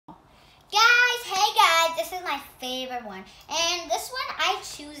this is my favorite one. And this one, I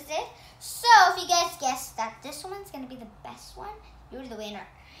choose it. So if you guys guess that this one's going to be the best one, you're the winner.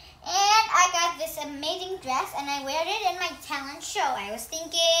 And I got this amazing dress and I wear it in my talent show. I was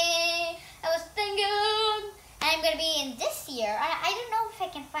thinking, I'm going to be in this year. I don't know if I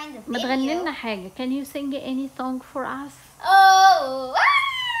can find the ما video. تغني لنا حاجة. Can you sing any song for us? Oh,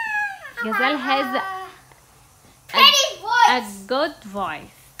 Gazelle has pretty voice. a good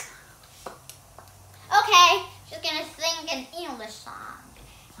voice. Okay, she's gonna sing an English song.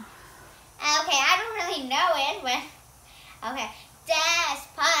 Okay, I don't really know it, but okay.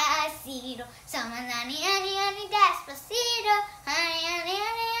 Despacito, someone honey, honey, honey, despacito, honey, honey,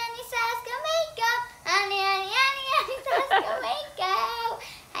 honey, honey, says Jamaica, honey, honey, honey, honey, says Jamaica.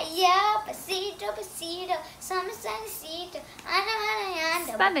 Ayo, pasito, pasito, some sunnicito,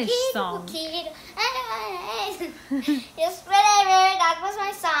 Spanish song. Yes, whatever. That was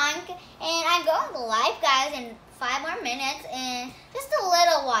my song, and I'm going live, guys, in 5 more minutes, and just a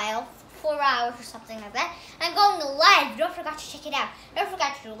little while. 4 hours or something like that. I'm going to live. Don't forget to check it out. Don't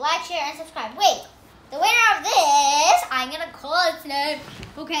forget to like, share, and subscribe. Wait, the winner of this, I'm gonna call its name.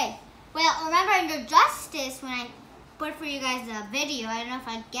 Okay. Well, remember in the Justice when I put for you guys the video, I don't know if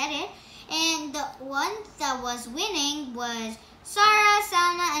I get it. And the one that was winning was Sarah,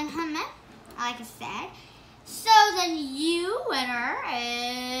 Selma, and Hamed, like I said. So the new winner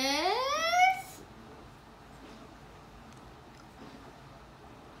is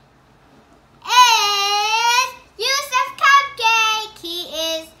Yusuf Cupcake. He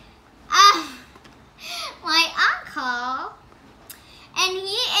is my uncle, and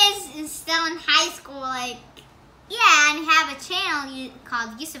he is still in high school. Like, yeah, and he have a channel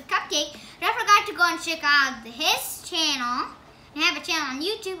called Yusuf Cupcake. Don't forget to go and check out his channel. He have a channel on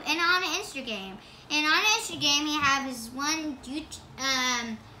YouTube and on Instagram. And on Instagram, he have his one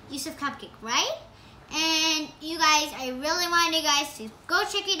Yusuf Cupcake, right? And you guys, I really want you guys to go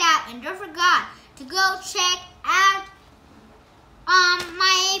check it out. And don't forget to go check out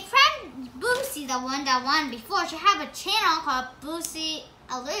my friend Boosie, the one that won before. She have a channel called Boosie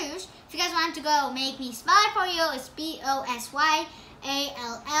Alloush. If you guys want to go make me spell it for you, it's BOSYALLOUSH.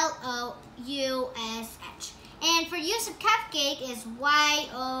 And for Yusuf Cupcake is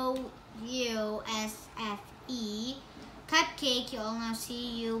YOUSFE. Cupcake, you all know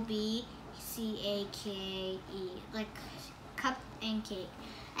CUBCAKE, like cup and cake.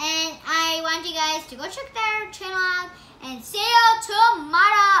 And I want you guys to go check their channel out and see you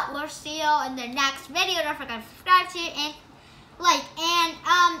tomorrow. We'll see you in the next video. Don't forget to subscribe to it and like. And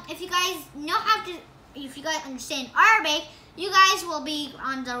if you guys know how to, if you guys understand Arabic, you guys will be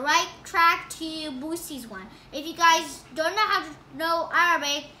on the right track to Boosie's one. If you guys don't know how to know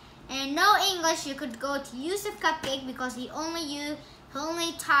Arabic and know English, you could go to Yusuf Cupcake because he only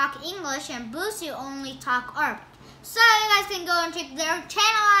talk English and Boosie only talk Arabic. So you guys can go and check their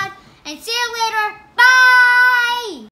channel out and see you later.